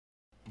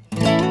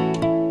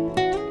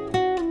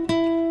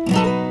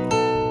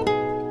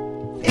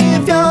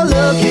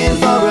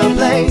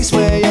comics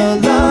where your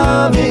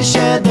love is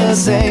shared the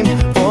same.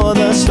 For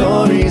the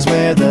stories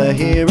where the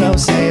hero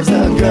saves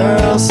the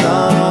girl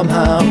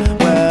somehow.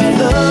 Where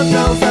look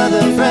no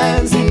further,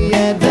 friends, the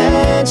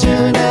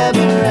adventure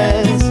never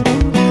ends.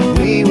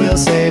 We will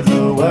save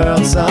the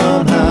world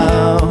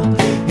somehow.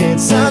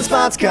 It's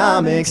Sunspots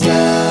Comics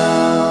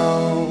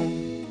now.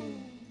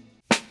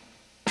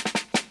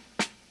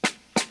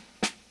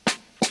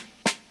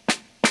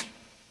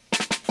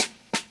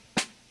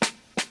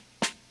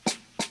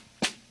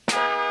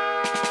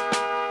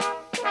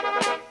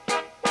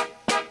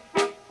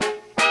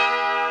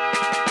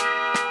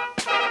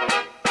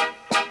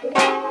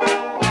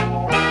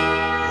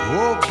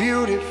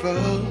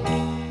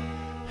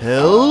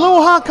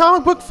 Aloha,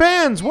 comic book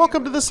fans!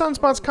 Welcome to the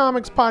Sunspots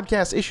Comics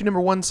Podcast, issue number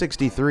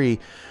 163,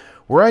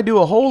 where I do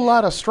a whole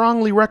lot of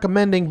strongly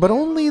recommending, but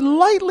only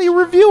lightly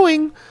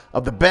reviewing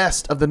of the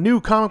best of the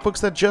new comic books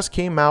that just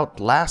came out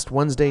last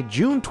Wednesday,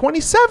 June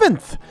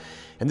 27th.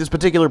 And this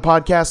particular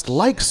podcast,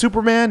 like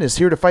Superman, is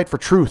here to fight for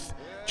truth,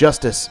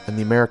 justice, and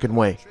the American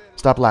way.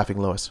 Stop laughing,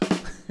 Lois.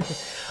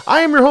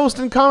 I am your host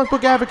and comic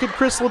book advocate,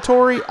 Chris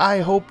Latore. I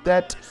hope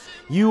that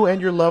you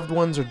and your loved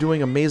ones are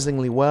doing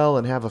amazingly well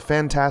and have a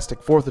fantastic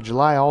 4th of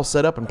July all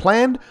set up and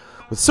planned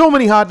with so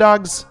many hot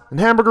dogs and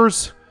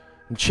hamburgers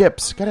and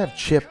chips. Gotta have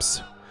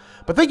chips.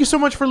 But thank you so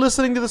much for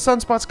listening to the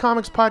Sunspots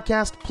Comics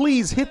Podcast.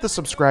 Please hit the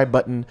subscribe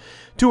button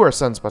to our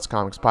Sunspots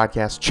Comics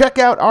Podcast. Check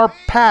out our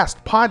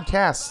past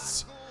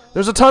podcasts.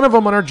 There's a ton of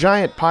them on our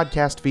giant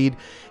podcast feed.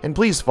 And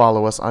please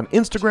follow us on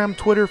Instagram,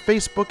 Twitter,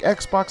 Facebook,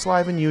 Xbox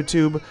Live, and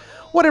YouTube.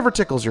 Whatever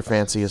tickles your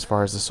fancy as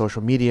far as the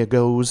social media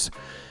goes.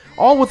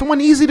 All with one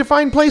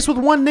easy-to-find place with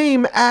one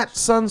name, at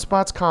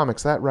Sunspots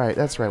Comics.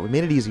 That's right. We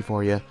made it easy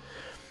for you.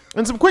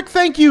 And some quick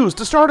thank yous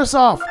to start us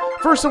off.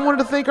 First, I wanted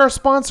to thank our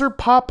sponsor,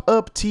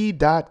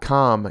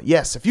 PopUpTee.com.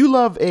 Yes, if you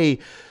love a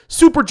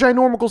super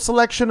ginormical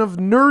selection of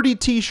nerdy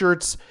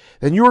t-shirts,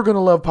 then you're going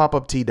to love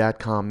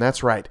PopUpTee.com.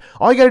 That's right.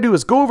 All you got to do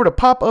is go over to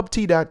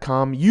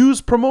PopUpTee.com,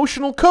 use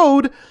promotional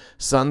code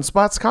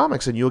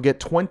SunspotsComics, and you'll get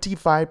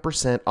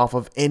 25% off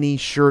of any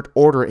shirt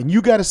order. And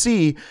you got to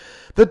see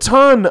the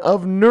ton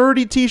of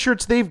nerdy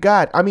t-shirts they've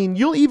got. I mean,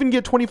 you'll even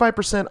get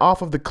 25%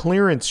 off of the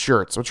clearance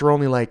shirts, which are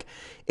only like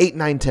 $8,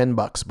 $9,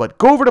 $10. But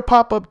go over to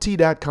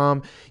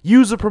popuptee.com,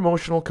 use the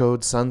promotional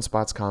code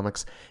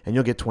SunspotsComics, and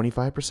you'll get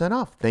 25%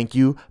 off. Thank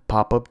you,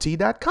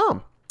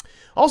 popuptee.com.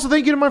 Also,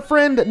 thank you to my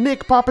friend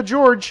Nick Papa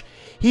George.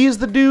 He is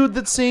the dude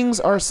that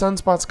sings our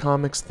Sunspots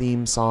Comics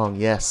theme song.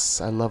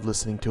 Yes, I love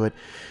listening to it.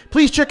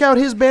 Please check out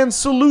his band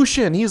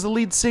Solution. He's the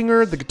lead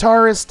singer, the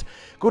guitarist.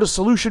 Go to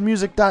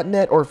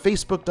solutionmusic.net or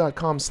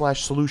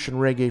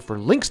facebook.com/solutionreggae for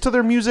links to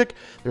their music.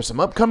 There's some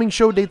upcoming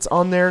show dates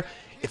on there.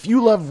 If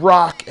you love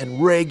rock and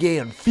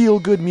reggae and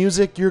feel-good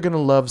music, you're going to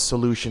love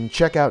Solution.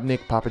 Check out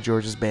Nick Papa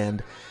George's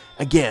band.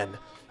 Again,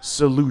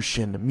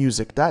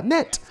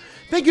 solutionmusic.net.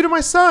 Thank you to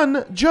my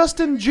son,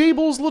 Justin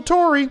Jables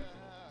Latore,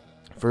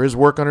 for his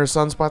work on our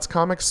Sunspots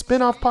Comics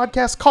spin-off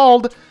podcast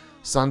called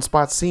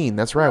Sunspots Scene.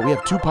 That's right, we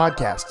have 2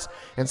 podcasts.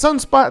 And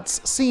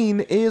Sunspots Scene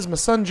is my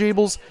son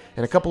Jables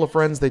and a couple of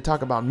friends. They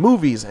talk about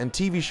movies and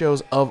TV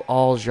shows of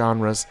all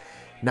genres,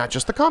 not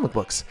just the comic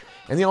books.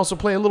 And they also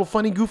play a little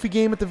funny, goofy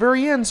game at the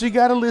very end, so you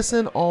gotta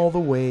listen all the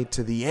way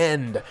to the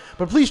end.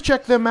 But please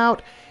check them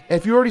out.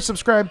 If you already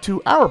subscribe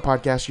to our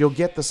podcast, you'll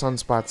get the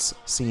Sunspots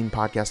Scene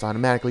podcast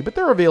automatically, but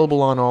they're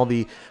available on all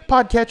the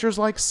podcatchers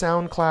like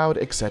SoundCloud,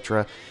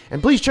 etc.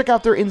 And please check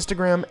out their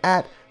Instagram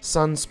at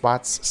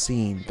Sunspots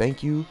Scene.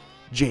 Thank you,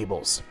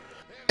 Jables.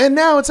 And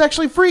now it's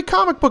actually free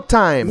comic book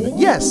time.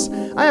 Yes,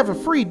 I have a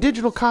free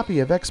digital copy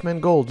of X-Men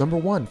Gold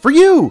 #1 for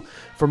you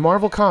from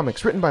Marvel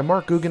Comics, written by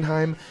Mark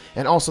Guggenheim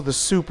and also the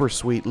super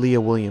sweet Leah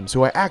Williams,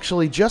 who I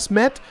actually just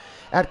met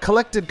at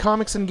Collected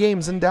Comics and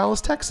Games in Dallas,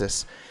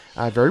 Texas.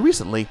 Very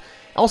recently.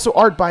 Also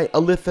art by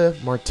Alitha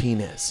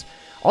Martinez.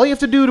 All you have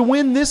to do to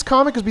win this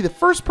comic is be the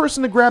first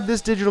person to grab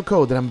this digital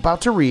code that I'm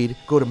about to read.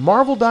 Go to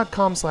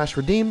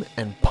marvel.com/redeem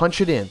and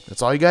punch it in.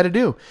 That's all you got to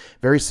do.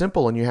 Very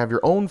simple, and you have your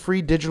own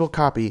free digital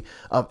copy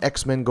of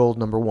X-Men Gold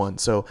 #1.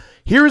 So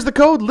here is the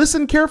code.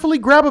 Listen carefully.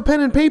 Grab a pen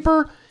and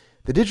paper.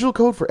 The digital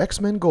code for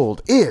X-Men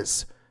Gold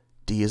is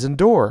D as in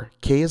door,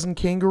 K as in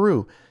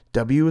kangaroo,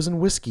 W as in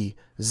whiskey,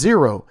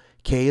 0,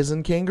 K as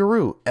in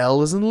kangaroo,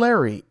 L as in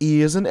Larry,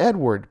 E as in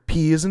Edward,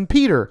 P as in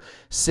Peter,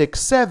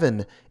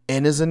 67,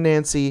 N as in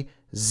Nancy,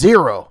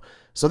 0.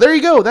 So there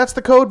you go. That's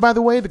the code, by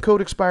the way. The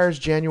code expires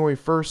January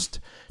 1st,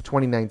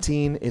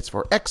 2019. It's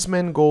for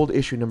X-Men Gold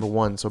issue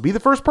 #1. So be the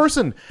first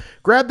person.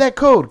 Grab that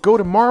code. Go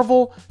to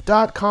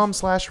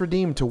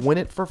marvel.com/redeem to win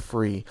it for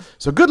free.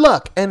 So good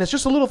luck. And it's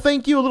just a little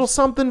thank you, a little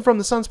something from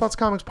the Sunspots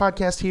Comics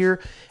podcast here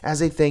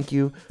as a thank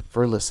you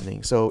for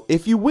listening. So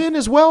if you win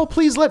as well,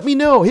 please let me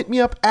know. Hit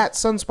me up at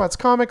Sunspots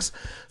Comics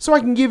so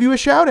I can give you a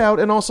shout out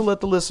and also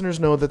let the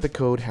listeners know that the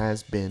code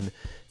has been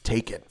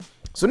taken.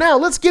 So now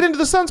let's get into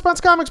the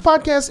Sunspots Comics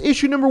podcast,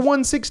 issue number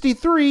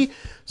 163,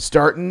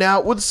 starting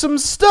out with some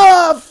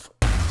stuff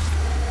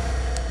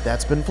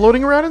that's been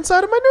floating around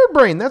inside of my nerd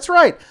brain. That's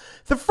right.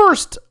 The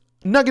first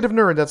nugget of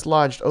nerd that's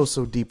lodged oh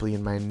so deeply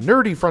in my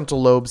nerdy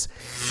frontal lobes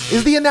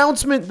is the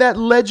announcement that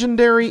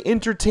Legendary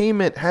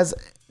Entertainment has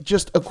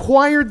just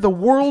acquired the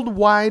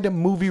worldwide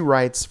movie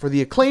rights for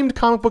the acclaimed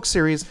comic book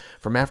series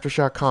from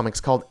Aftershock Comics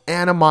called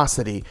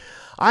Animosity.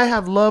 I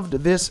have loved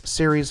this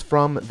series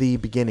from the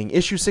beginning.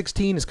 Issue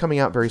 16 is coming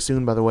out very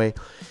soon, by the way.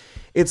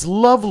 It's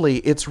lovely.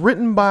 It's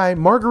written by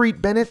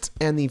Marguerite Bennett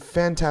and the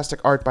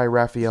fantastic art by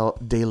Raphael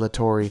De La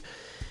Torre.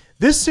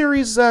 This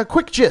series,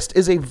 quick gist,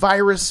 is a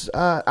virus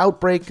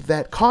outbreak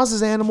that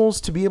causes animals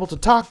to be able to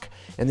talk,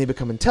 and they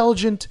become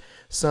intelligent,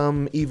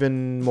 some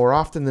even more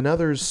often than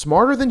others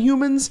smarter than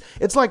humans.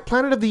 It's like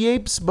Planet of the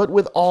Apes, but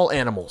with all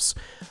animals.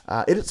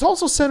 It's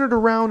also centered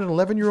around an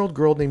 11-year-old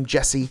girl named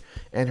Jessie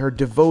and her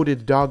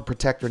devoted dog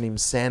protector named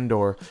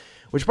Sandor,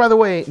 which, by the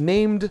way,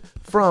 named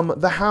from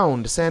the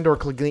Hound, Sandor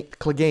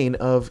Clegane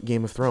of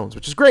Game of Thrones,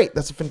 which is great.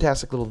 That's a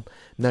fantastic little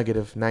nugget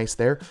of nice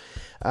there.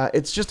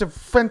 It's just a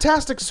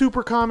fantastic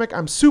super comic.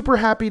 I'm super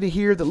happy to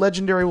hear that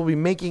Legendary will be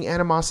making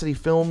Animosity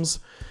films.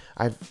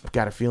 I've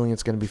got a feeling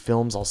it's going to be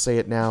films. I'll say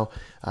it now.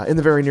 In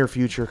the very near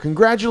future.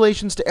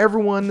 Congratulations to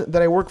everyone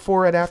that I work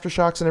for at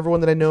Aftershocks and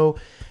everyone that I know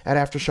at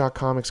Aftershock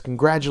Comics.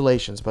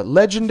 Congratulations. But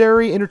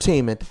Legendary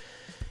Entertainment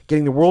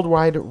getting the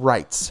worldwide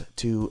rights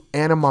to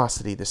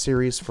Animosity, the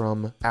series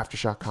from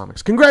Aftershock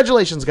Comics.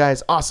 Congratulations,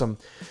 guys. Awesome.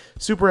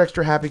 Super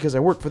extra happy because I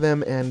work for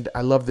them and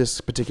I love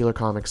this particular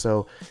comic.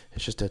 So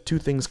it's just two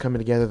things coming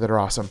together that are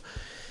awesome.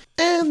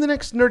 And the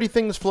next nerdy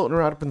thing that's floating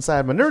around up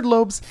inside my nerd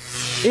lobes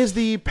is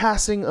the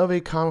passing of a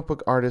comic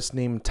book artist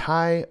named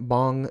Tai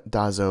Bong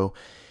Dazo.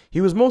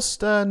 He was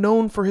most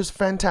known for his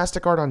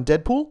fantastic art on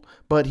Deadpool,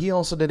 but he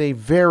also did a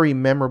very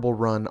memorable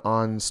run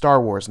on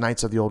Star Wars,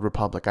 Knights of the Old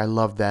Republic. I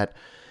love that.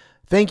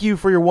 Thank you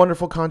for your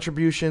wonderful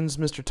contributions,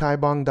 Mr. Tai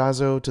Bong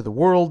Dazo, to the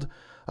world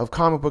of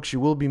comic books. You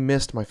will be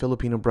missed, my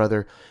Filipino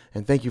brother,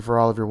 and thank you for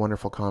all of your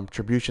wonderful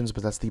contributions.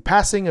 But that's the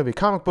passing of a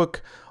comic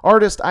book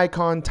artist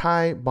icon,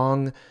 Tai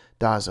Bong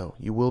Dazo.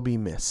 You will be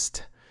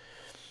missed.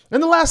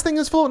 And the last thing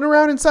that's floating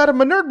around inside of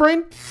my nerd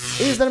brain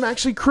is that I'm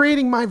actually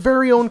creating my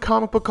very own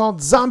comic book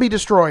called Zombie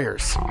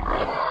Destroyers.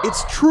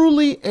 It's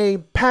truly a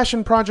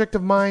passion project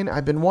of mine.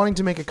 I've been wanting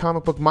to make a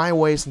comic book my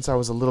way since I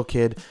was a little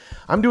kid.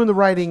 I'm doing the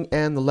writing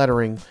and the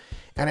lettering.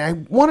 And I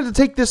wanted to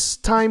take this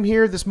time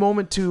here, this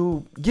moment,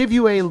 to give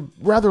you a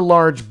rather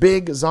large,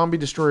 big Zombie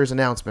Destroyers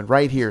announcement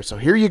right here. So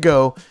here you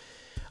go.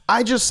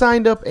 I just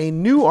signed up a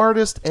new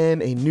artist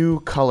and a new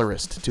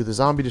colorist to the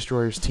Zombie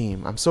Destroyers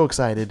team. I'm so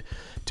excited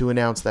to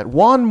announce that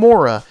Juan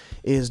Mora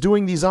is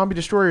doing the Zombie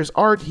Destroyers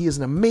art. He is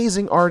an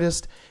amazing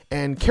artist,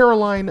 and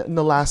Caroline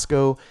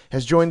Nolasco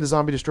has joined the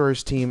Zombie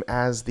Destroyers team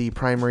as the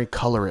primary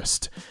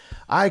colorist.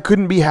 I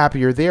couldn't be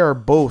happier. They are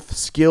both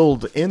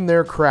skilled in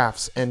their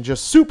crafts and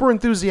just super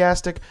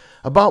enthusiastic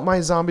about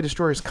my Zombie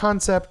Destroyers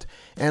concept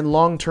and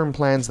long-term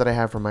plans that I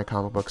have for my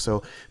comic book.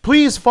 So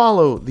please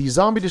follow the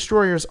Zombie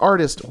Destroyers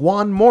artist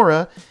Juan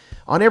Mora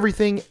on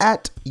everything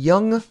at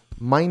Young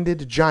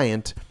Minded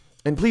Giant.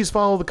 And please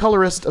follow the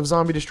colorist of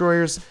Zombie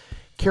Destroyers,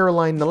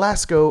 Caroline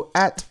Nolasco,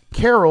 at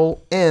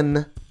Carol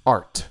N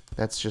Art.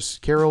 That's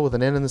just Carol with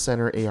an N in the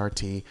center,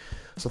 A-R-T.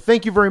 So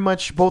thank you very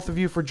much, both of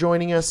you, for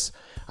joining us.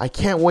 I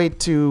can't wait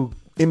to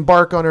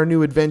embark on our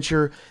new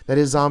adventure that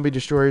is Zombie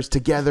Destroyers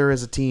together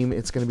as a team.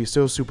 It's going to be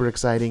so super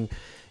exciting.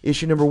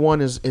 Issue number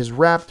 1 is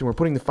wrapped, and we're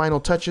putting the final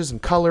touches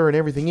and color and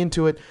everything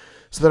into it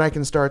so that I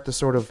can start the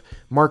sort of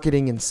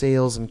marketing and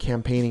sales and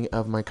campaigning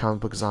of my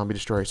comic book Zombie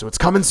Destroyer. So it's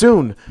coming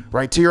soon,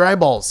 right to your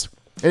eyeballs.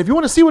 And if you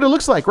want to see what it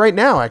looks like right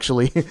now,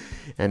 actually,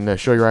 and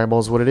show your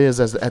eyeballs what it is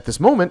at this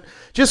moment,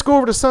 just go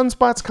over to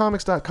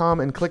sunspotscomics.com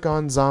and click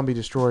on Zombie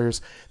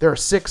Destroyers. There are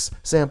 6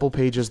 sample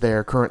pages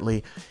there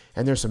currently,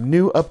 and there's some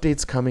new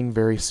updates coming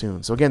very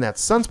soon. So again,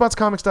 that's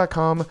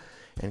sunspotscomics.com,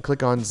 and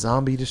click on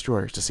Zombie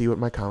Destroyers to see what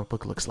my comic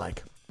book looks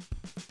like.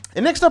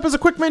 And next up is a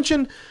quick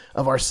mention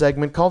of our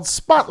segment called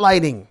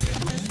Spotlighting.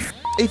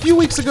 A few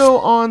weeks ago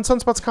on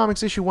Sunspots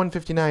Comics issue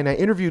 159, I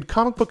interviewed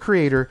comic book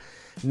creator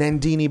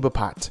Nandini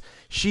Bapat.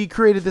 She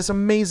created this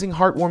amazing,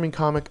 heartwarming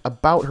comic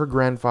about her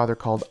grandfather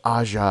called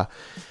Aja.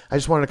 I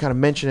just wanted to kind of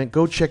mention it.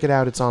 Go check it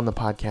out. It's on the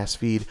podcast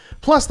feed.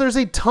 Plus, there's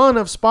a ton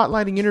of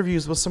spotlighting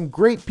interviews with some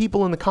great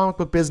people in the comic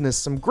book business,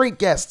 some great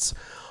guests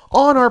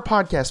on our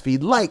podcast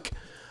feed. Like,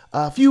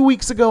 a few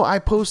weeks ago, I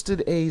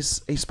posted a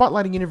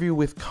spotlighting interview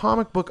with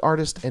comic book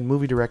artist and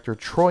movie director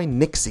Troy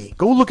Nixey.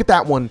 Go look at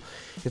that one.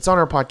 It's on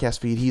our podcast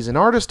feed. He's an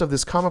artist of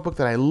this comic book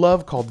that I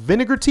love called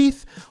Vinegar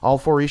Teeth. All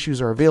 4 issues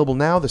are available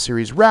now. The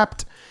series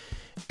wrapped,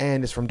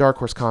 and it's from Dark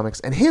Horse Comics.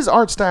 And his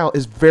art style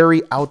is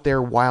very out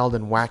there, wild,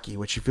 and wacky,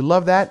 which if you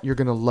love that, you're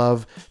going to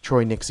love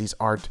Troy Nixey's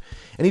art.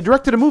 And he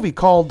directed a movie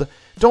called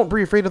Don't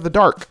Be Afraid of the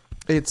Dark.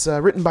 It's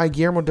written by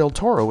Guillermo del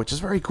Toro, which is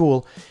very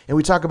cool. And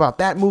we talk about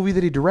that movie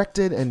that he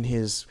directed and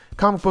his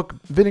comic book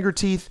Vinegar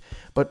Teeth.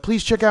 But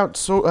please check out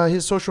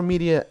his social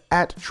media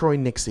at Troy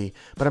Nixey.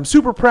 But I'm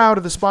super proud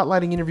of the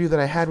spotlighting interview that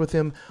I had with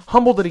him.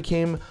 Humbled that he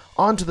came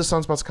onto the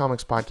Sunspots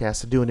Comics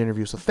podcast to do an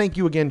interview. So thank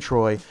you again,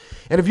 Troy.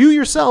 And if you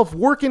yourself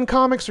work in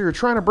comics or you're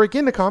trying to break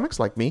into comics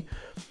like me,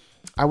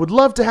 I would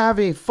love to have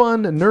a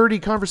fun,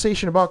 nerdy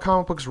conversation about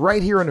comic books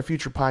right here on a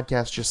future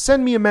podcast. Just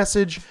send me a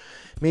message.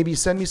 Maybe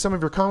send me some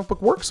of your comic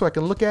book work so I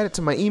can look at it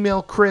to my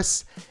email,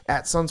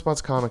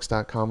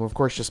 chris@sunspotscomics.com. Of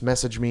course, just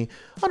message me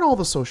on all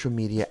the social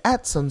media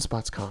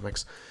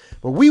 @sunspotscomics.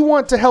 But we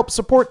want to help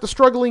support the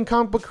struggling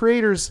comic book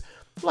creators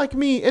like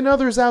me and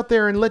others out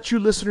there and let you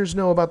listeners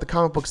know about the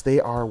comic books they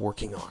are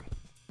working on.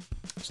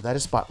 So that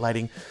is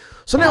spotlighting.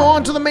 So now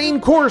on to the main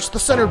course, the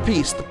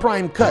centerpiece, the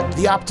prime cut,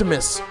 the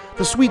Optimus,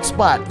 the sweet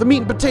spot, the meat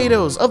and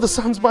potatoes of the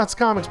Sunspots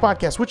Comics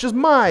podcast, which is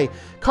my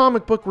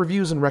comic book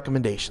reviews and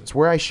recommendations,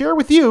 where I share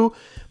with you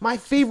my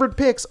favorite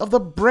picks of the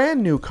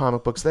brand new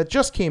comic books that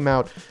just came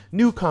out,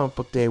 New Comic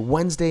Book Day,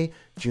 Wednesday,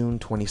 June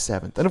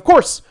 27th. And of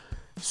course,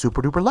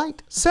 super duper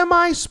light,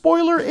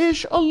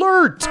 semi-spoiler-ish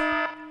alert.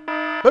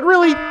 But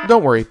really,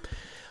 don't worry.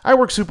 I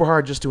work super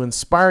hard just to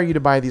inspire you to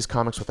buy these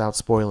comics without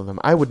spoiling them.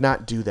 I would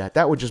not do that.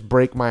 That would just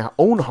break my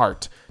own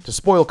heart to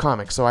spoil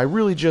comics. So I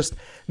really just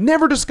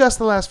never discuss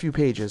the last few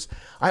pages.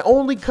 I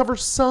only cover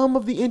some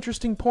of the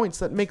interesting points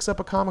that makes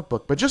up a comic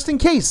book. But just in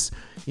case,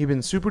 you've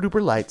been super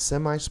duper light,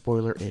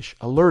 semi-spoiler-ish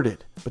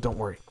alerted. But don't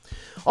worry.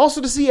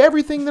 Also, to see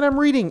everything that I'm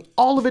reading,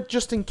 all of it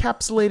just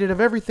encapsulated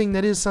of everything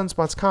that is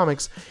Sunspots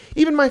Comics,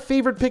 even my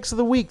favorite picks of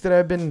the week that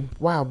I've been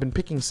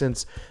picking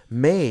since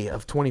May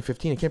of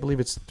 2015. I can't believe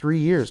it's 3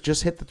 years,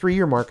 just hit the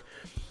 3-year mark.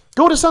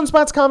 Go to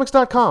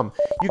sunspotscomics.com.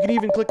 You can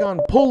even click on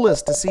Pull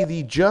List to see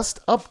the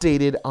just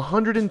updated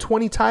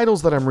 120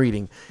 titles that I'm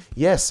reading.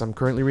 Yes, I'm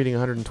currently reading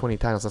 120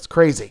 titles. That's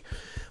crazy.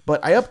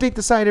 But I update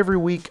the site every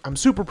week. I'm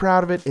super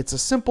proud of it. It's a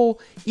simple,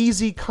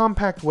 easy,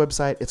 compact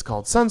website. It's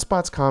called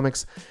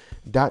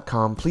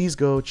sunspotscomics.com. Please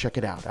go check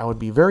it out. I would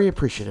be very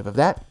appreciative of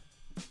that.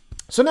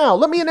 So now,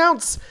 let me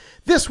announce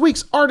this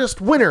week's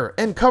artist winner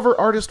and cover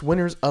artist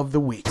winners of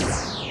the week.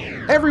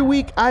 Every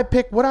week, I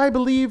pick what I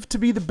believe to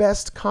be the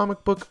best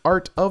comic book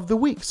art of the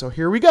week. So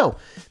here we go.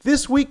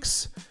 This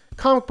week's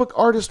comic book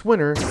artist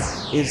winner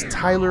is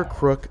Tyler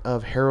Crook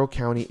of Harrow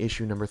County,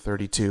 issue number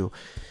 32.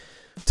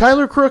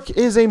 Tyler Crook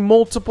is a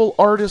multiple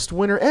artist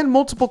winner and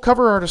multiple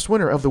cover artist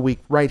winner of the week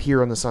right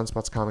here on the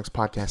Sunspots Comics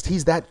podcast.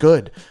 He's that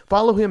good.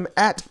 Follow him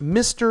at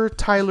Mr.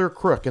 Tyler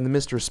Crook, and the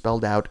Mr. is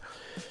spelled out.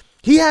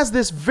 He has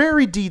this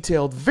very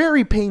detailed,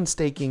 very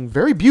painstaking,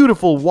 very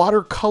beautiful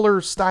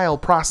watercolor style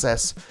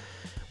process,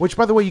 which,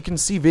 by the way, you can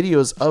see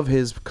videos of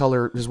his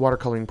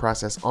watercoloring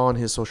process on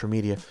his social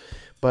media.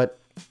 But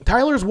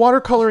Tyler's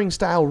watercoloring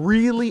style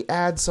really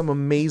adds some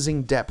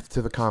amazing depth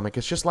to the comic.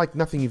 It's just like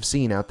nothing you've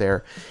seen out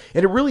there.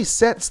 And it really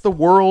sets the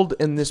world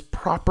in this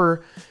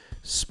proper,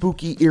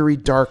 spooky, eerie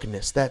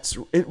darkness.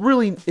 It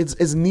really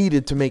is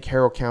needed to make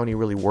Harrow County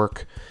really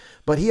work.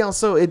 But he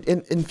also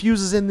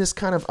infuses in this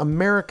kind of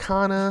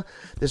Americana,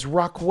 this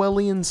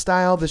Rockwellian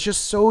style that's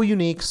just so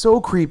unique,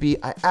 so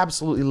creepy. I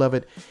absolutely love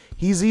it.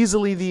 He's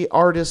easily the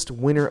artist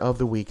winner of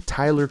the week,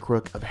 Tyler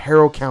Crook of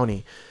Harrow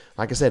County.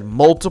 Like I said,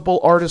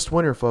 multiple artist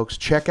winner, folks.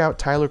 Check out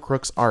Tyler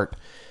Crook's art.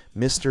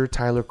 Mr.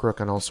 Tyler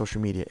Crook on all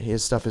social media.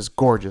 His stuff is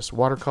gorgeous.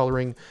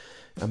 Watercoloring,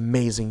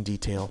 amazing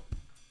detail.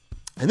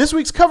 And this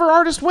week's cover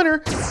artist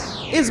winner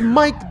is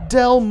Mike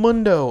Del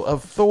Mundo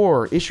of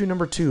Thor, issue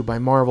number 2 by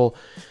Marvel.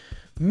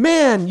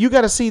 Man, you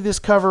got to see this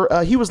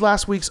cover. He was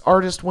last week's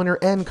artist winner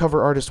and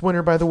cover artist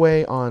winner, by the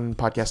way, on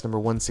podcast number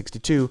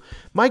 162.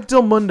 Mike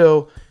Del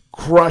Mundo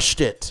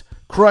crushed it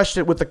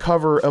with the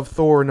cover of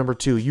Thor number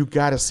 2. You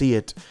got to see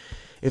it.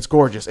 It's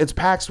gorgeous. It's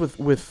packed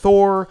with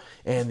Thor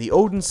and the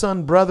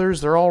Odinson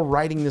brothers. They're all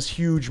riding this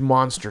huge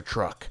monster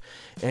truck.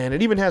 And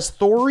it even has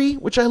Thori,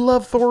 which I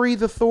love Thori,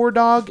 the Thor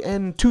dog,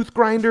 and Tooth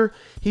Grinder.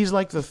 He's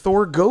like the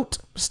Thor goat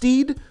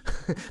steed.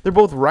 They're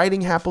both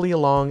riding happily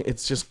along.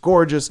 It's just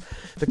gorgeous.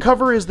 The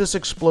cover is this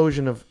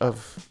explosion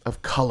of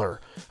color.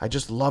 I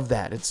just love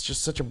that. It's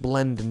just such a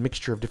blend and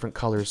mixture of different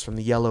colors, from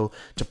the yellow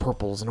to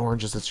purples and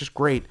oranges. It's just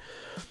great.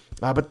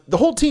 But the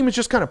whole team is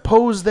just kind of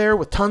posed there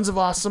with tons of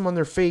awesome on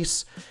their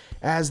face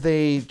as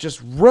they just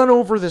run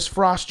over this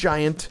frost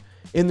giant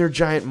in their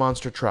giant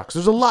monster trucks.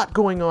 There's a lot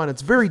going on.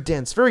 It's very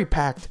dense, very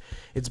packed.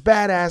 It's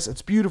badass.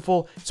 It's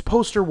beautiful. It's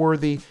poster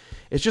worthy.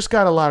 It's just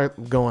got a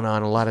lot going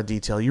on, a lot of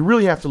detail. You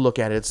really have to look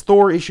at it. It's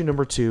Thor issue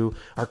number 2,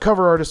 our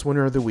cover artist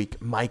winner of the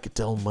week, Mike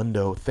Del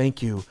Mundo.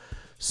 Thank you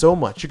so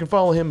much. You can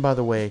follow him, by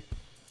the way,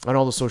 on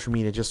all the social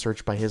media. Just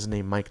search by his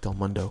name, Mike Del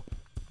Mundo.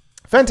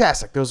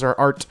 Fantastic. Those are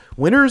art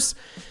winners.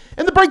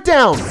 And the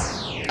breakdown.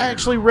 I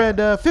actually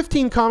read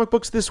 15 comic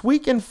books this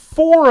week, and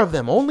 4 of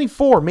them, only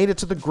 4, made it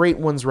to the Great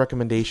Ones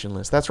recommendation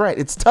list. That's right.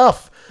 It's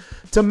tough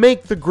to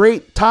make the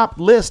great top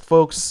list,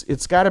 folks.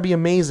 It's got to be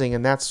amazing,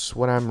 and that's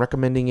what I'm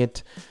recommending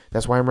it.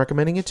 That's why I'm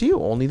recommending it to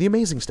you. Only the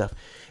amazing stuff.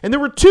 And there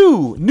were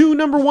 2 new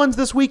number 1s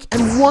this week,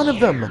 and 1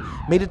 of them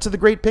made it to the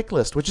great pick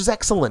list, which is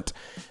excellent.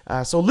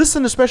 So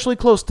listen especially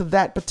close to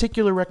that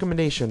particular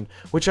recommendation,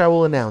 which I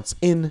will announce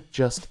in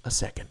just a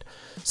second.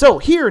 So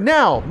here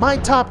now, my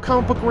top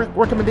comic book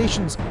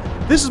recommendations.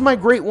 This is my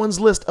Great Ones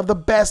list of the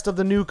best of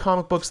the new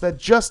comic books that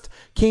just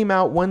came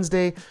out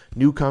Wednesday,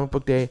 New Comic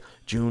Book Day,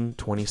 June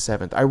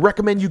 27th. I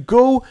recommend you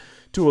go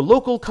to a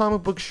local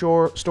comic book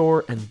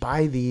store and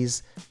buy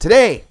these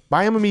today.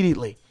 Buy them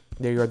immediately.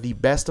 They are the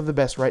best of the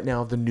best right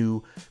now, the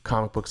new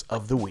comic books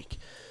of the week.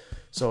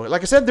 So,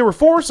 like I said, there were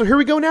 4, so here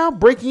we go now,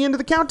 breaking into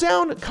the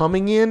countdown.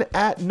 Coming in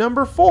at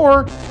number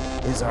 4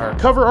 is our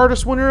cover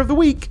artist winner of the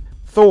week,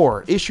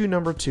 Thor, issue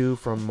number 2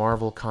 from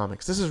Marvel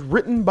Comics. This is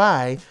written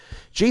by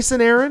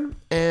Jason Aaron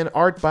and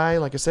art by,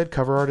 like I said,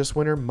 cover artist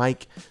winner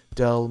Mike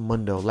Del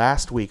Mundo.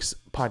 Last week's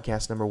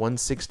podcast number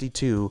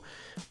 162,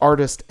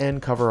 artist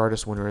and cover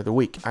artist winner of the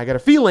week. I got a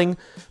feeling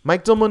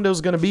Mike Del Mundo is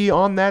going to be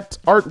on that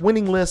art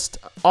winning list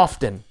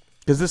often,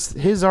 because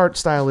his art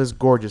style is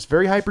gorgeous.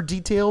 Very hyper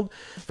detailed,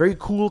 very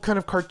cool, kind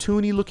of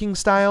cartoony looking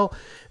style,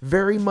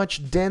 very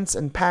much dense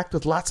and packed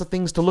with lots of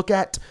things to look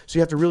at. So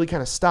you have to really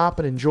kind of stop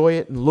and enjoy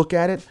it and look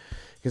at it.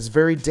 It's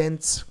very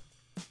dense.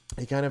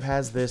 He kind of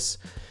has this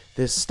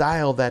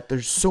style that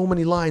there's so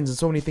many lines and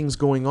so many things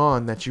going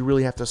on that you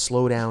really have to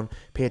slow down,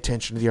 pay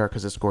attention to the art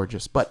because it's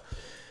gorgeous. But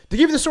to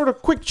give you the sort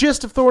of quick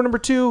gist of Thor number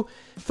 2,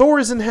 Thor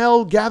is in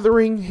hell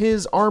gathering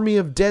his army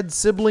of dead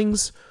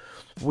siblings,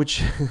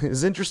 which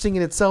is interesting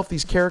in itself,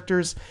 these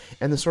characters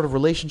and the sort of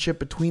relationship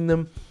between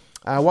them.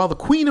 While the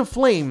Queen of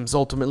Flames,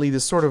 ultimately,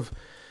 this sort of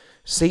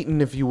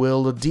Satan, if you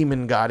will, a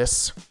demon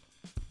goddess,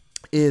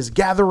 is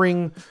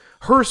gathering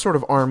her sort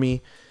of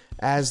army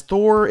as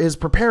Thor is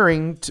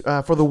preparing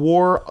for the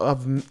war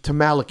to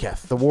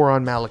Malekith, the war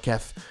on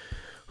Malekith,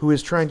 who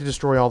is trying to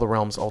destroy all the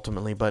realms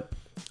ultimately. But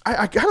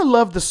I kind of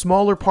love the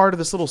smaller part of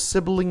this little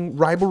sibling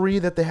rivalry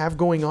that they have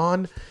going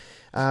on.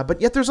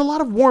 But yet there's a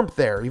lot of warmth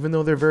there, even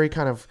though they're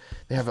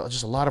they have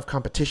just a lot of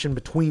competition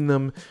between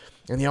them,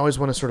 and they always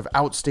want to sort of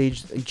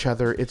outstage each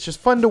other. It's just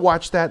fun to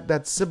watch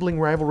that sibling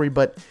rivalry,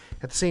 but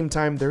at the same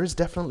time, there is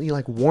definitely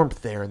like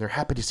warmth there, and they're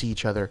happy to see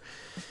each other.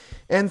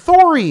 And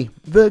Thori,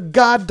 the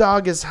god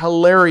dog, is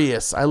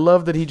hilarious. I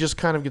love that he just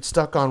kind of gets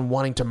stuck on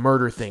wanting to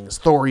murder things.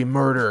 Thori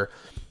murder.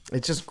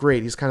 It's just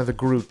great. He's kind of the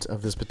Groot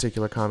of this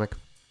particular comic.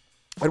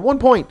 At one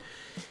point,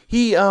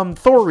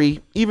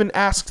 Thori even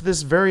asked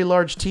this very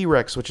large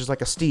T-Rex, which is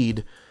like a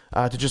steed,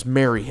 to just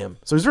marry him.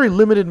 So he's very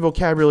limited in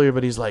vocabulary,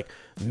 but he's like,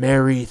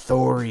 marry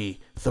Thori.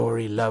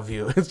 Thori, love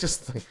you. It's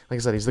just, like I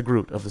said, he's the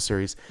Groot of the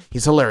series.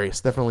 He's hilarious.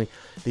 Definitely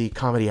the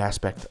comedy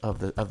aspect of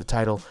the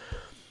title.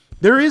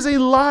 There is a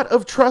lot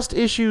of trust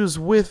issues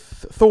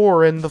with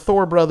Thor and the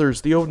Thor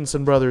brothers, the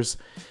Odinson brothers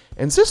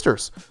and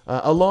sisters,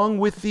 along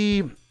with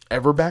the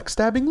ever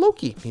backstabbing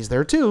Loki. He's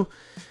there too.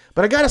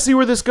 But I gotta see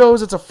where this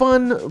goes. It's a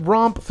fun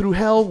romp through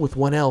hell with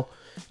one L.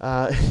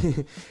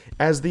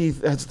 As the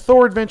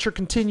Thor adventure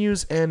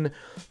continues and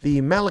the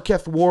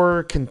Malekith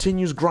war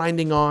continues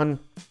grinding on.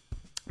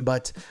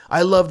 But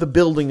I love the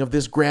building of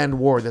this grand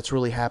war that's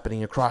really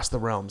happening across the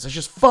realms. It's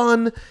just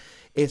fun.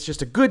 It's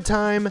just a good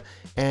time,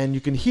 and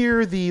you can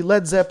hear the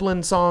Led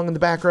Zeppelin song in the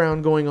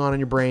background going on in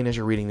your brain as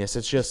you're reading this.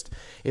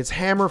 It's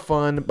hammer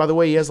fun. By the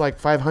way, he has like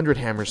 500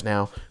 hammers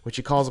now, which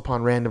he calls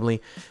upon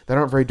randomly, that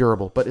aren't very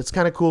durable, but it's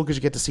kind of cool because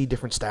you get to see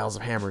different styles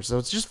of hammers. So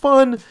it's just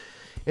fun.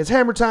 It's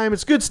hammer time.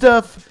 It's good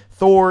stuff.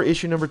 Thor,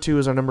 issue number 2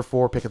 is our number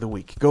 4 pick of the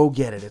week. Go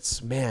get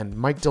it.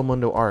 Mike Del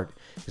Mundo art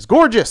is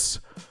gorgeous.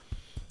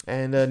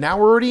 And now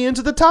we're already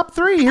into the top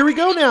 3. Here we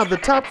go now. The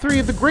top 3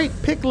 of the great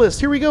pick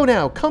list. Here we go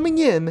now. Coming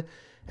in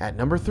at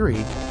number 3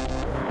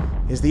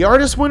 is the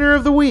artist winner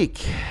of the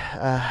week.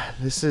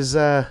 This is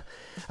a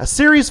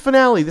series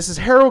finale. This is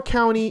Harrow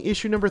County,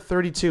 issue number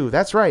 32.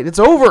 That's right, it's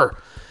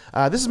over.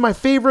 This is my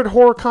favorite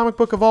horror comic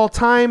book of all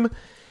time.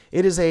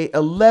 It is a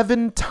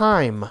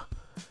 11-time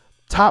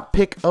top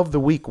pick of the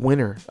week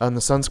winner on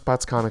the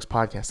Sunspots Comics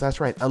podcast. That's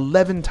right,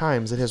 11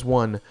 times it has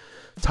won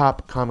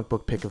top comic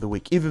book pick of the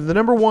week, either the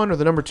number 1 or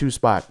the number 2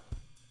 spot.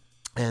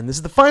 And this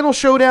is the final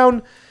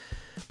showdown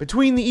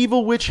between the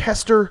evil witch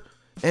Hester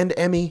and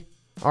Emmy,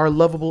 our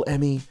lovable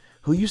Emmy,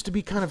 who used to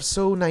be kind of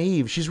so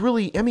naive.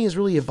 Emmy has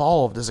really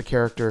evolved as a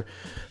character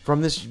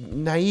from this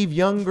naive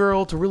young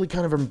girl to really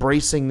kind of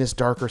embracing this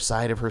darker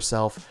side of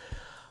herself.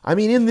 I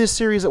mean, in this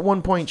series, at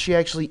one point, she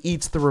actually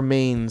eats the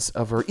remains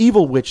of her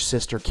evil witch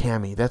sister,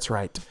 Cammy. That's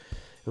right.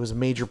 It was a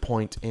major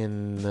point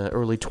in the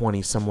early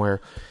 20s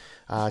somewhere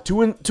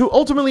to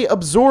ultimately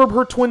absorb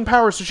her twin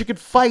powers so she could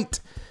fight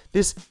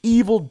this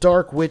evil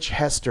dark witch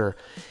Hester.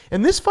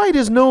 And this fight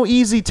is no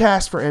easy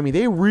task for Emmy.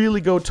 They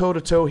really go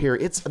toe-to-toe here.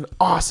 It's an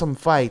awesome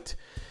fight.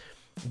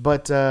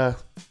 But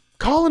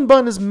Colin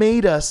Bunn has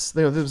made us...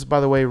 This is, by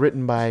the way,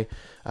 written by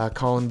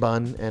Colin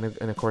Bunn and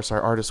of course, our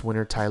artist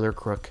winner, Tyler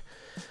Crook.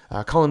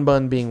 Colin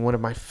Bunn being one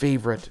of my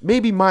favorite,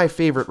 maybe my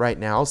favorite right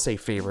now. I'll say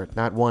favorite,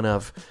 not one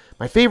of.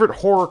 My favorite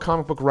horror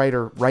comic book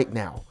writer right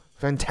now.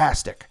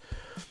 Fantastic.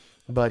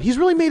 But he's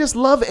really made us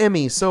love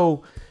Emmy,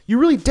 so... You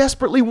really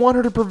desperately want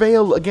her to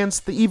prevail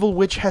against the evil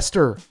witch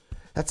Hester.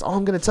 That's all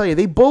I'm going to tell you.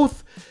 They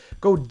both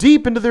go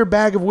deep into their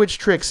bag of witch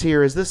tricks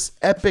here as this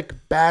epic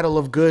battle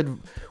of good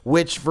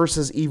witch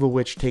versus evil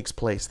witch takes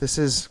place.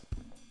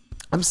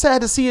 I'm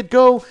sad to see it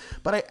go,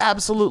 but I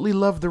absolutely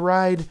love the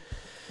ride.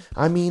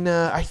 I mean,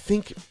 I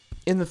think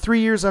in the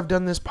 3 years I've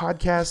done this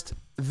podcast,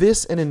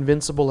 this and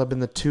Invincible have been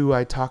the 2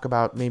 I talk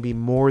about maybe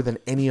more than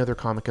any other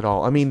comic at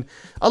all. I mean,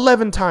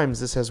 11 times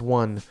this has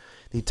won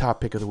the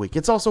top pick of the week.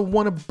 It's also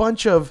won a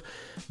bunch of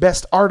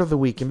best art of the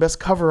week and best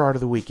cover art of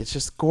the week. It's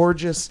just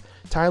gorgeous.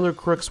 Tyler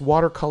Crook's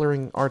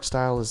watercoloring art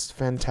style is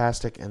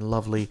fantastic and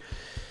lovely.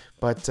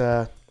 But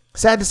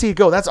sad to see it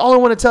go. That's all I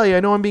want to tell you. I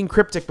know I'm being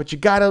cryptic, but you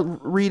gotta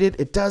read it.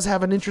 It does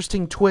have an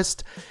interesting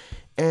twist,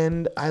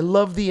 and I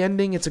love the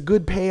ending. It's a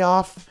good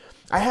payoff.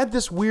 I had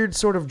this weird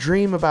sort of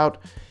dream about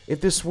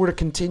if this were to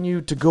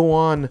continue to go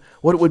on,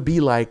 what it would be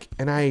like,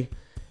 and I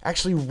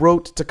actually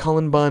wrote to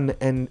Cullen Bunn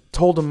and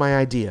told him my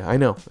idea. I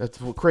know, that's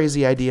a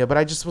crazy idea, but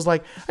I just was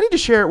like, I need to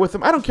share it with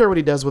him. I don't care what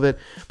he does with it,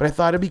 but I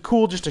thought it'd be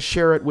cool just to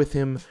share it with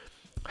him,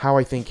 how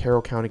I think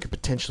Harrow County could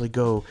potentially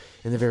go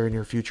in the very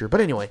near future.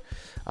 But anyway,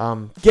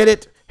 get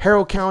it,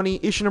 Harrow County,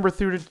 issue number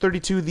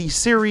 32, the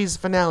series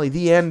finale,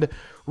 the end.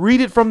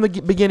 Read it from the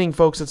beginning,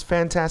 folks. It's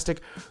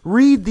fantastic.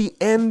 Read the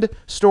end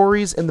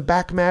stories and the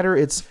back matter.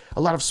 It's a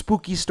lot of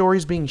spooky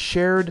stories being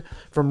shared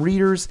from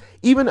readers.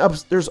 Even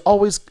there's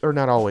always, or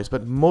not always,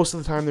 but most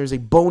of the time there's a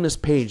bonus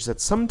page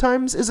that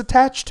sometimes is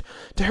attached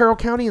to Harrow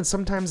County and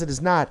sometimes it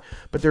is not.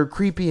 But they're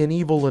creepy and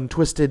evil and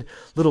twisted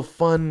little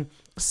fun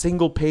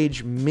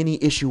single-page mini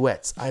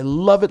issuettes. I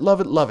love it,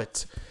 love it, love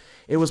it.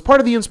 It was part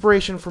of the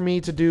inspiration for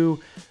me to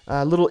do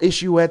little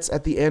issuettes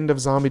at the end of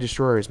Zombie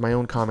Destroyers, my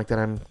own comic that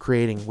I'm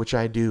creating, which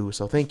I do.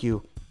 So thank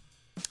you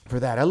for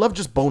that. I love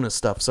just bonus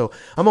stuff. So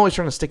I'm always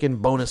trying to stick in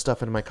bonus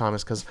stuff into my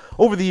comics because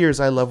over the years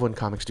I love when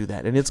comics do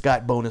that. And it's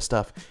got bonus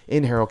stuff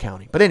in Harrow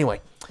County. But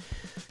anyway,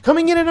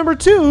 coming in at number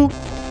 2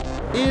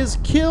 is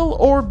Kill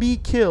or Be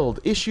Killed,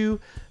 issue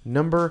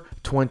number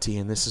 20.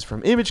 And this is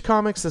from Image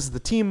Comics. This is the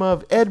team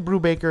of Ed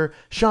Brubaker,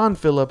 Sean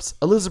Phillips,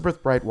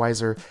 Elizabeth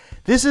Breitweiser.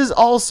 This is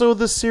also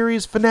the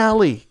series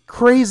finale.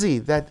 Crazy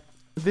that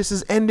this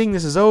is ending.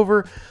 This is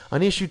over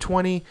on issue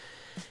 20.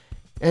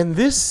 And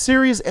this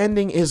series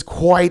ending is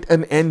quite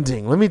an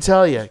ending. Let me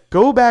tell you.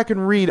 Go back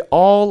and read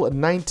all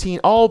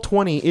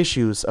 20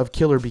 issues of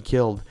Kill or Be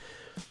Killed.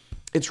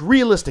 It's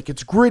realistic.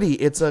 It's gritty.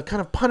 It's a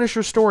kind of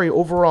Punisher story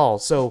overall.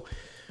 So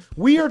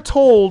we are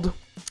told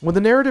when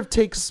the narrative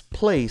takes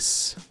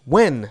place,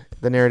 when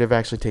the narrative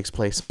actually takes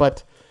place,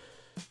 but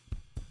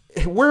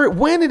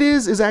when it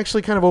is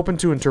actually kind of open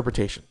to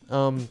interpretation.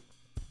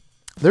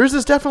 There's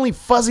this definitely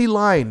fuzzy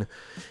line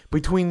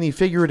between the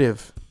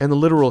figurative and the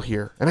literal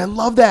here, and I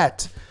love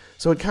that.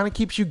 So it kind of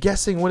keeps you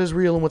guessing what is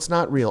real and what's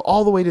not real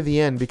all the way to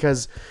the end,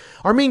 because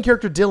our main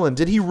character Dylan,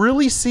 did he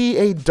really see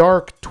a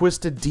dark,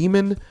 twisted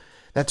demon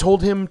that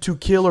told him to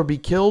kill or be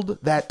killed,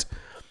 that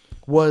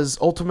was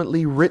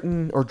ultimately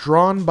written or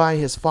drawn by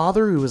his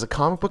father, who was a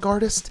comic book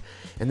artist,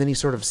 and then he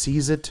sort of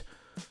sees it.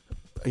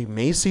 He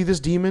may see this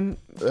demon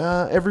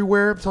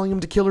everywhere telling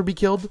him to kill or be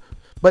killed,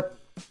 but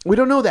we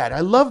don't know that. I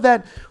love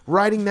that,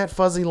 riding that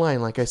fuzzy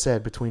line, like I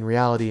said, between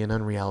reality and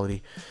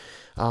unreality.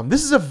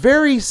 This is a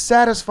very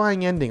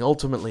satisfying ending,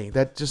 ultimately,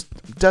 that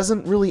just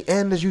doesn't really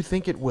end as you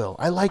think it will.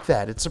 I like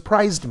that. It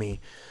surprised me.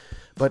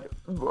 But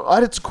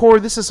at its core,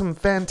 this is some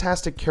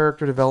fantastic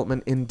character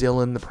development in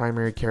Dylan, the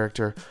primary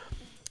character.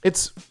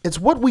 It's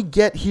what we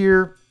get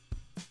here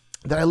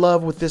that I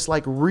love with this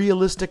like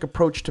realistic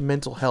approach to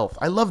mental health.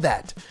 I love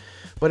that.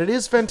 But it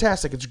is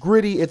fantastic. It's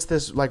gritty. It's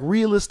this like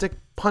realistic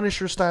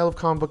Punisher style of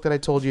comic book that I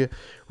told you.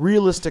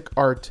 Realistic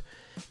art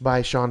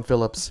by Sean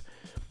Phillips.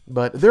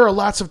 But there are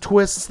lots of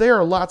twists. There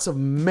are lots of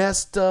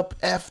messed up,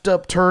 effed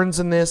up turns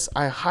in this.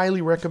 I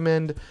highly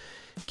recommend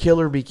Kill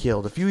or Be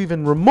Killed. If you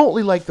even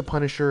remotely like the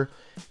Punisher,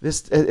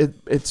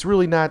 it's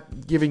really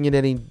not giving it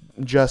any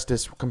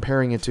justice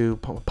comparing it to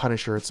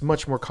Punisher. It's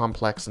much more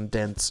complex and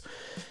dense,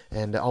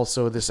 and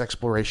also this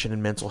exploration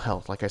in mental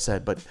health, like I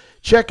said. But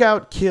check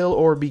out Kill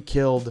or Be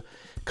Killed.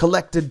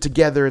 Collected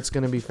together, it's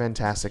going to be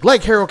fantastic.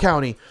 Like Harrow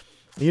County.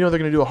 You know they're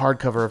going to do a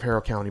hardcover of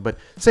Harrow County, but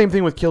same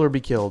thing with Kill or Be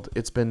Killed.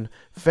 It's been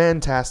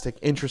fantastic,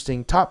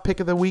 interesting. Top pick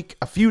of the week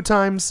a few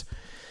times.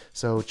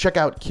 So check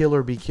out Kill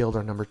or Be Killed,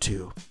 our number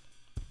 2.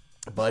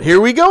 But here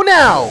we go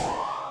now.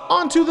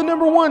 On to the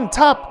number 1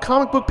 top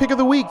comic book pick of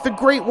the week. The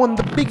great one,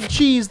 the big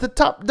cheese, the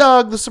top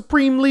dog, the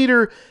supreme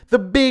leader, the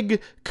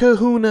big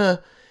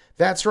kahuna.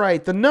 That's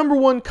right. The number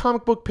 1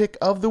 comic book pick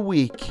of the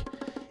week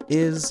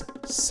is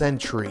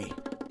Sentry.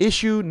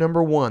 Issue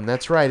number 1.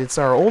 That's right. It's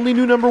our only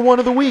new number 1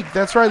 of the week.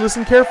 That's right.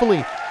 Listen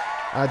carefully.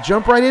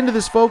 Jump right into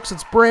this, folks.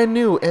 It's brand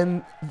new.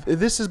 And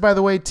this is, by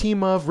the way,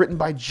 team of written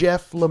by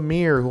Jeff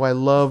Lemire, who I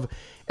love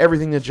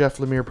everything that Jeff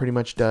Lemire pretty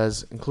much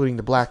does, including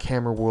the Black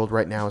Hammer world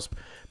right now is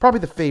probably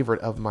the favorite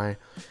of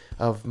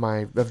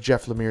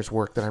Jeff Lemire's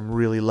work that I'm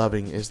really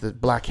loving is the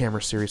Black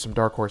Hammer series from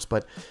Dark Horse.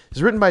 But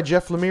it's written by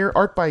Jeff Lemire,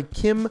 art by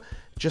Kim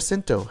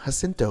Jacinto,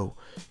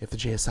 if the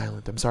J is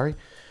silent, I'm sorry.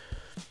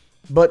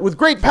 But with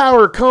great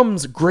power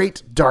comes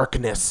great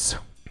darkness.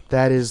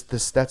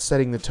 That's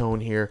setting the tone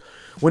here.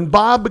 When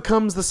Bob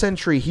becomes the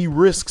Sentry, he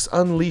risks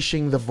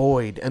unleashing the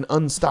Void, an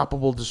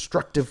unstoppable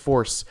destructive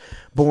force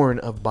born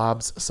of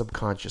Bob's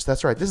subconscious.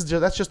 That's right.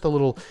 That's just a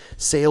little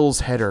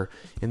sales header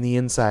in the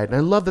inside. And I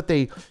love that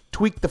they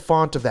tweaked the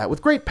font of that.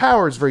 With great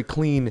power, it's very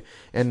clean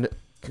and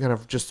kind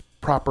of just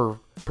proper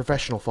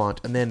professional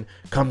font. And then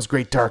comes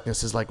great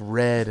darkness is like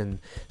red and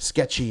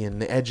sketchy,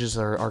 and the edges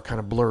are kind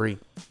of blurry.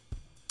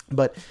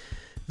 But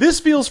This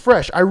feels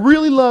fresh. I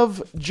really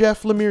love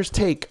Jeff Lemire's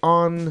take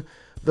on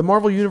the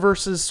Marvel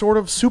Universe's sort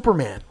of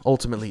Superman,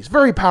 ultimately. It's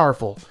very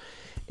powerful.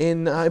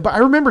 But I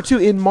remember, too,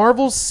 in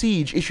Marvel's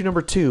Siege, issue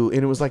number 2,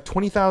 and it was like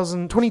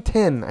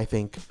 2010, I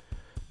think.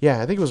 Yeah,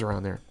 I think it was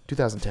around there,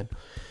 2010.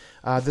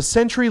 The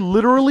Sentry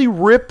literally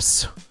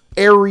rips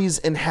Ares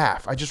in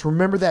half. I just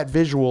remember that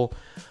visual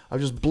of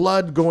just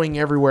blood going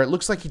everywhere. It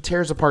looks like he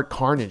tears apart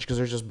Carnage because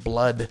there's just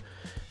blood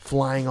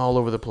flying all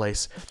over the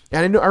place.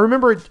 And I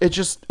remember it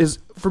just is,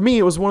 for me,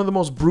 it was one of the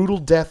most brutal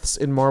deaths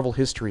in Marvel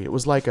history. It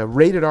was like a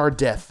rated R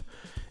death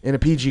in a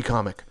PG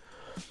comic.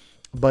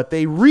 But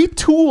they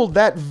retooled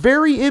that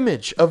very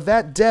image of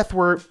that death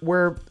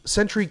where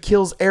Sentry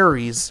kills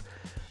Ares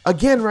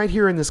again right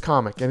here in this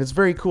comic. And it's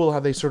very cool how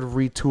they sort of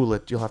retool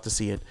it. You'll have to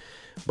see it.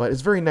 But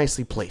it's very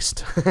nicely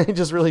placed.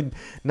 Just really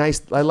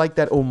nice. I like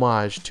that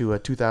homage to a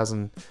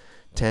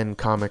 2010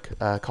 comic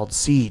called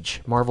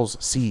Siege. Marvel's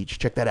Siege.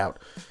 Check that out.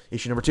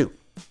 Issue number 2.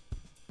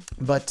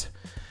 But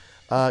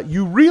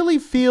you really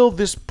feel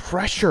this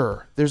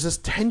pressure. There's this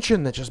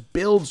tension that just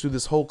builds through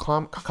this whole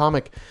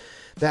comic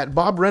that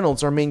Bob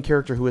Reynolds, our main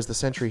character who is the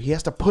Sentry, he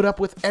has to put up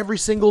with every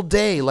single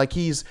day. Like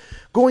he's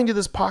going to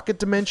this pocket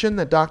dimension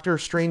that Doctor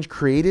Strange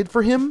created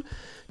for him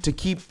to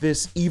keep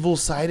this evil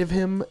side of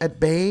him at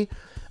bay.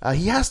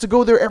 He has to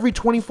go there every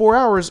 24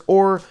 hours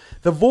or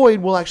the Void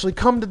will actually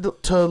come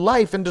to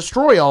life and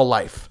destroy all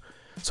life.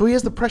 So he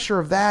has the pressure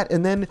of that.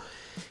 And then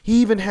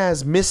he even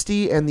has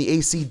Misty and the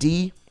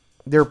ACD.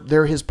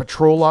 They're his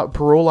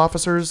parole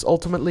officers,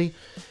 ultimately.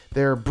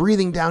 They're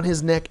breathing down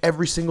his neck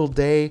every single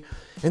day.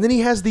 And then he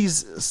has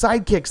these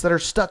sidekicks that are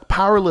stuck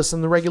powerless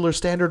in the regular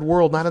standard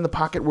world, not in the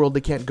pocket world.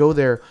 They can't go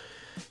there.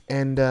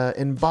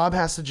 And Bob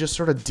has to just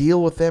sort of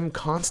deal with them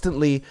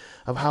constantly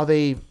of how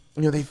they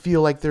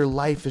feel like their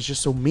life is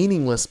just so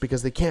meaningless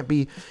because they can't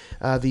be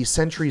the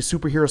Sentry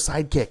superhero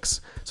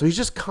sidekicks. So he's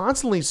just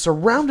constantly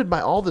surrounded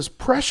by all this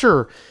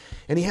pressure.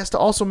 And he has to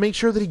also make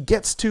sure that he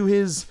gets to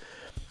his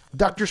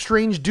Doctor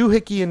Strange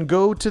doohickey and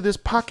go to this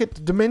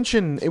pocket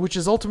dimension, which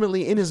is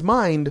ultimately in his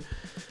mind,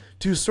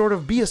 to sort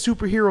of be a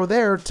superhero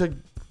there, to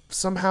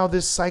somehow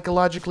this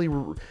psychologically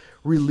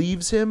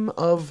relieves him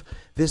of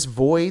this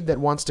void that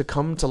wants to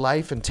come to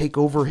life and take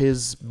over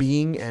his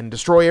being and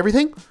destroy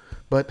everything.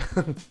 But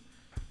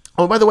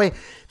oh, by the way,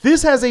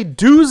 this has a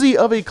doozy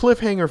of a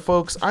cliffhanger,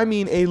 folks. I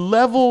mean, a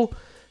level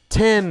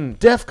 10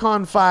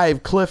 DEFCON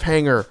 5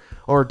 cliffhanger,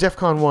 or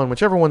DEFCON 1,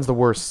 whichever one's the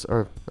worst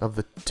of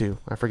the two.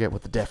 I forget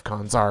what the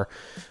DEFCONs are.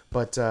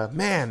 But,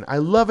 man, I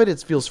love it. It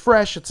feels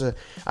fresh.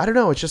 I don't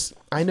know. It's just,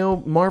 I know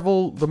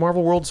the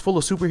Marvel world's full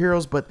of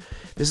superheroes, but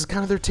this is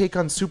kind of their take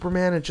on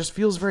Superman. It just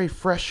feels very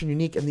fresh and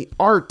unique. And the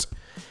art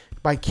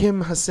by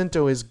Kim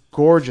Jacinto is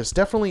gorgeous.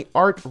 Definitely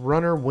art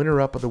runner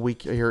winner-up of the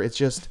week here.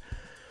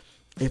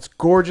 It's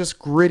gorgeous,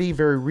 gritty,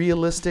 very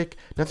realistic.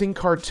 Nothing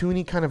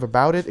cartoony kind of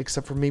about it,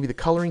 except for maybe the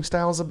coloring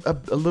style is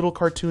a little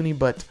cartoony.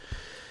 But,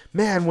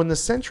 man, when the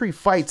Sentry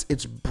fights,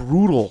 it's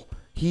brutal.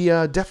 He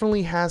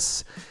definitely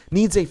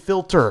needs a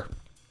filter,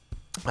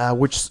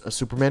 which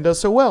Superman does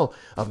so well,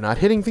 of not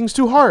hitting things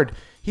too hard.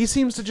 He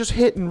seems to just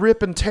hit and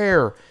rip and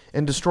tear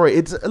and destroy.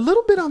 It's a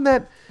little bit on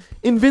that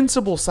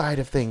Invincible side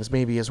of things,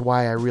 maybe, is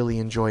why I really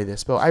enjoy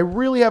this. But I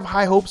really have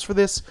high hopes for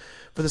this.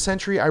 For the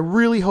Sentry, I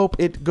really hope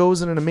it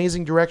goes in an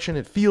amazing direction.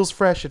 It feels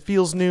fresh. It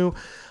feels new.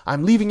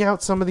 I'm leaving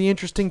out some of the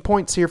interesting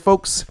points here,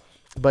 folks.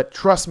 But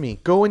trust me,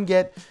 go and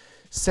get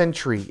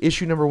Sentry,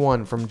 issue number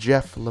 1 from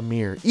Jeff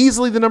Lemire.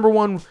 Easily the number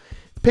 1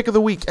 pick of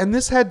the week. And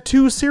this had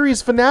 2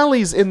 series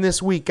finales in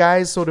this week,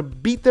 guys. So to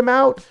beat them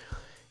out,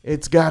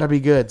 it's got to be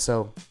good.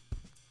 So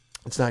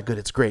it's not good.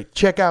 It's great.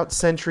 Check out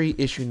Sentry,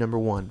 issue number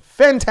 1.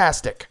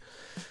 Fantastic.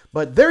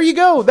 But there you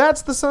go.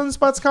 That's the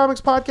Sunspots Comics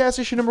Podcast,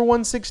 issue number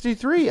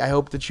 163. I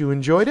hope that you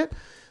enjoyed it.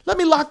 Let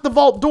me lock the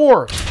vault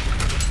door.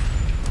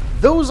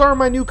 Those are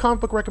my new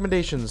comic book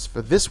recommendations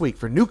for this week,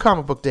 for New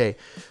Comic Book Day,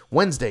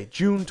 Wednesday,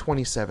 June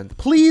 27th.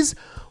 Please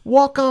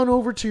walk on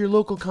over to your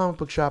local comic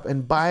book shop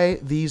and buy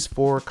these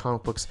 4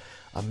 comic books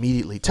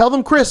immediately. Tell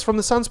them Chris from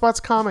the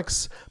Sunspots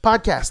Comics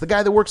Podcast, the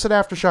guy that works at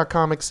Aftershock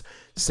Comics,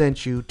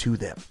 sent you to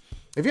them.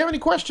 If you have any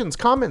questions,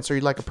 comments, or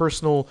you'd like a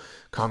personal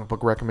comic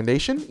book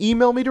recommendation,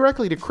 email me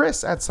directly to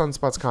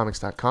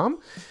chris@sunspotscomics.com.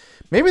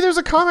 Maybe there's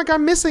a comic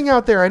I'm missing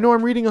out there. I know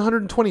I'm reading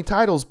 120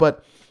 titles,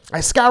 but I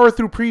scour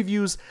through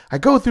previews. I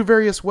go through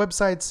various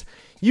websites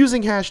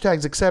using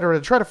hashtags, etc.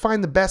 to try to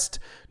find the best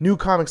new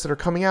comics that are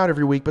coming out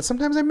every week, but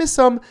sometimes I miss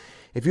some.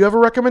 If you have a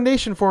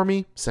recommendation for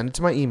me, send it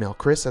to my email,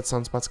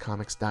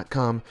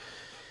 chris@sunspotscomics.com.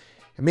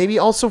 And maybe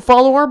also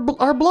follow our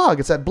blog.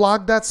 It's at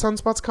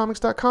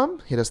blog.sunspotscomics.com.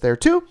 Hit us there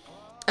too.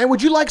 And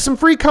would you like some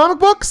free comic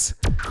books?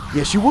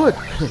 Yes, you would.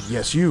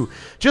 Yes, you.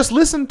 Just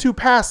listen to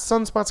past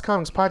Sunspots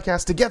Comics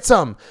podcasts to get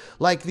some.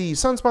 Like the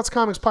Sunspots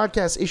Comics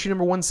podcast, issue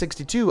number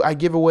 162, I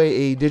give away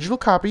a digital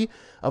copy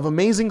of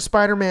Amazing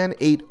Spider-Man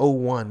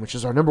 801, which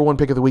is our number 1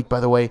 pick of the week, by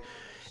the way.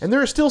 And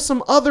there are still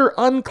some other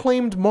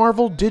unclaimed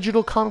Marvel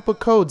digital comic book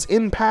codes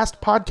in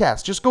past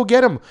podcasts. Just go get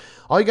them.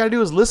 All you got to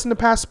do is listen to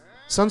past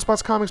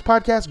Sunspots Comics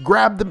Podcast.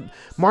 Grab the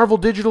Marvel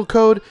digital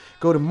code.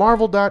 Go to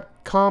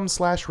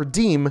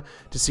marvel.com/redeem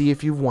to see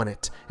if you've won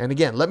it. And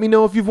again, let me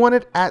know if you've won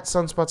it at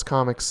Sunspots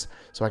Comics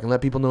so I can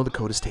let people know the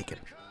code is taken.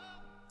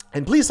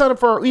 And please sign up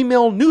for our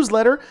email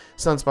newsletter,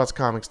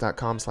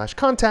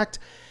 sunspotscomics.com/contact.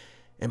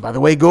 And by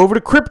the way, go over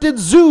to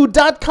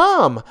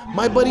cryptidzoo.com.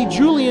 My buddy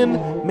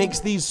Julian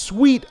makes these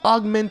sweet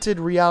augmented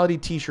reality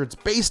t-shirts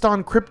based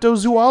on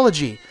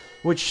cryptozoology,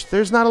 which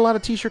there's not a lot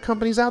of t-shirt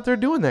companies out there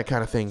doing that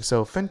kind of thing.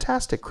 So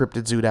fantastic,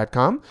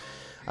 cryptidzoo.com.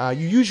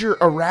 You use your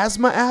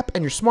Erasma app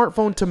and your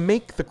smartphone to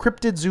make the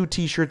Cryptid Zoo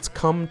t-shirts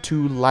come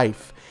to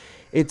life.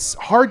 It's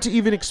hard to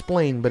even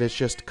explain, but it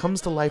just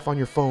comes to life on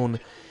your phone.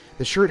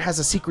 The shirt has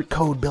a secret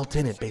code built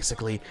in it,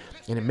 basically,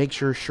 and it makes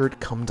your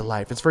shirt come to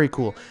life. It's very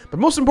cool. But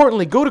most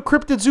importantly, go to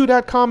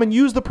cryptidzoo.com and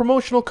use the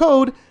promotional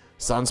code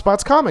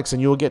SunspotsComics,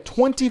 and you will get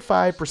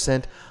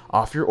 25%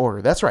 off your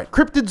order. That's right,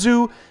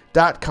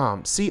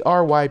 cryptidzoo.com,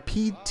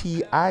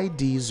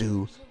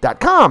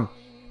 CRYPTIDZoo.com.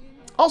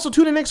 Also,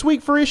 tune in next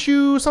week for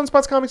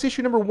Sunspots Comics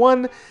issue number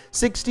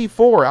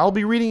 164. I'll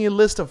be reading a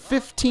list of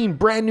 15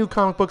 brand new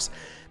comic books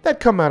that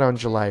come out on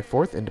July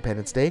 4th,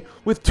 Independence Day,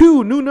 with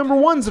 2 new number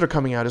 1s that are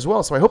coming out as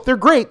well. So I hope they're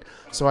great,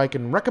 so I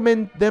can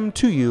recommend them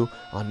to you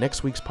on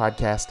next week's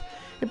podcast.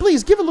 And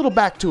please give a little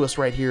back to us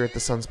right here at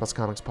the Sunspots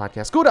Comics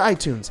Podcast. Go to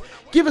iTunes,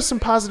 give us some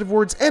positive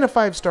words and a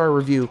 5-star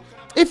review.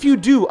 If you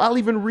do, I'll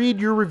even read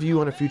your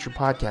review on a future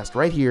podcast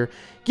right here,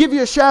 give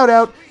you a shout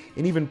out,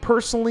 and even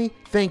personally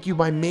thank you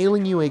by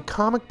mailing you a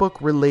comic book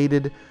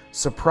related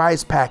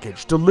surprise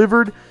package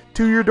delivered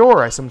to your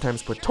door. I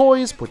sometimes put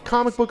toys, put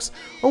comic books,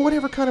 or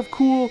whatever kind of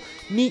cool,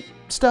 neat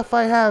stuff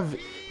I have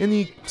in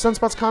the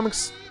Sunspots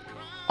Comics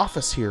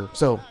office here.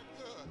 So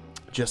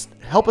just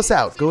help us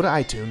out. Go to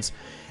iTunes.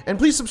 And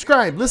please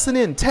subscribe, listen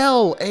in,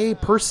 tell a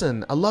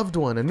person, a loved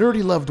one, a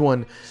nerdy loved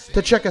one,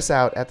 to check us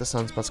out at the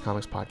Sunspots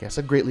Comics Podcast.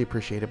 I'd greatly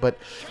appreciate it. But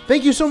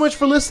thank you so much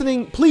for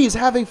listening. Please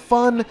have a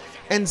fun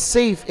and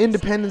safe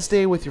Independence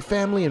Day with your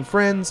family and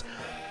friends.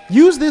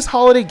 Use this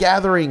holiday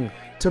gathering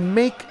to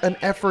make an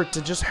effort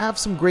to just have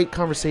some great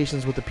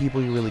conversations with the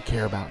people you really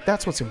care about.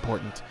 That's what's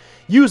important.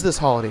 Use this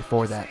holiday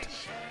for that.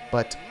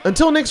 But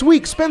until next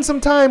week, spend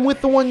some time with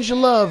the ones you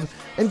love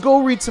and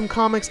go read some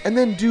comics and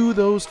then do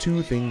those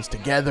two things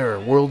together.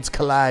 Worlds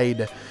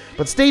collide.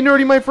 But stay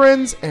nerdy, my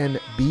friends, and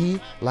be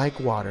like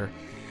water.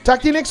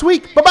 Talk to you next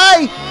week.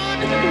 Bye-bye!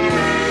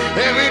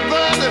 Every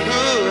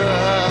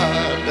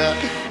brotherhood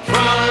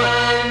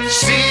from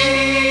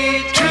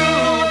sea to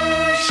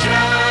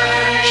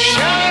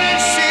shining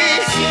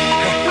sea.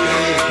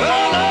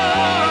 Oh,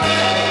 Lord.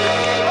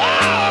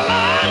 Oh,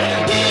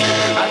 Lord.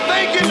 I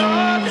thank you,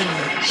 Lord.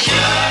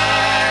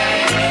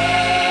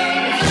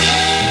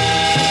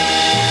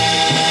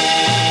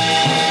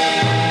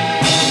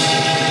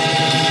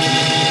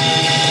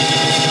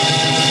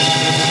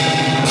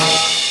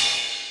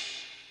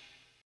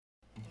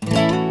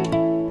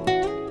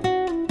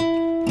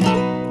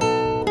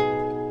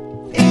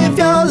 If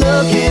you're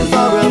looking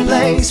for a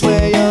place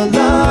where your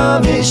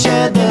love is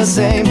shared the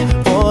same,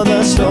 for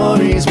the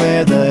stories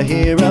where the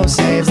hero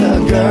saves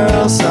the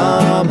girl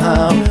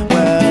somehow,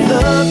 where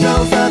look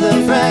no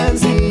further,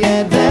 friends, the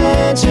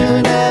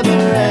adventure never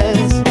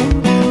ends.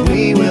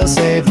 We will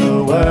save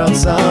the world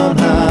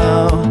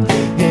somehow.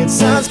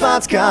 It's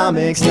Sunspots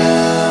Comics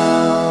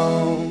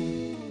now.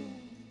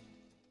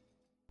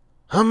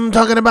 I'm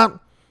talking about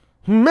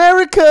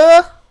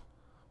America.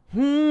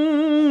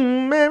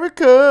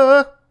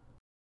 America.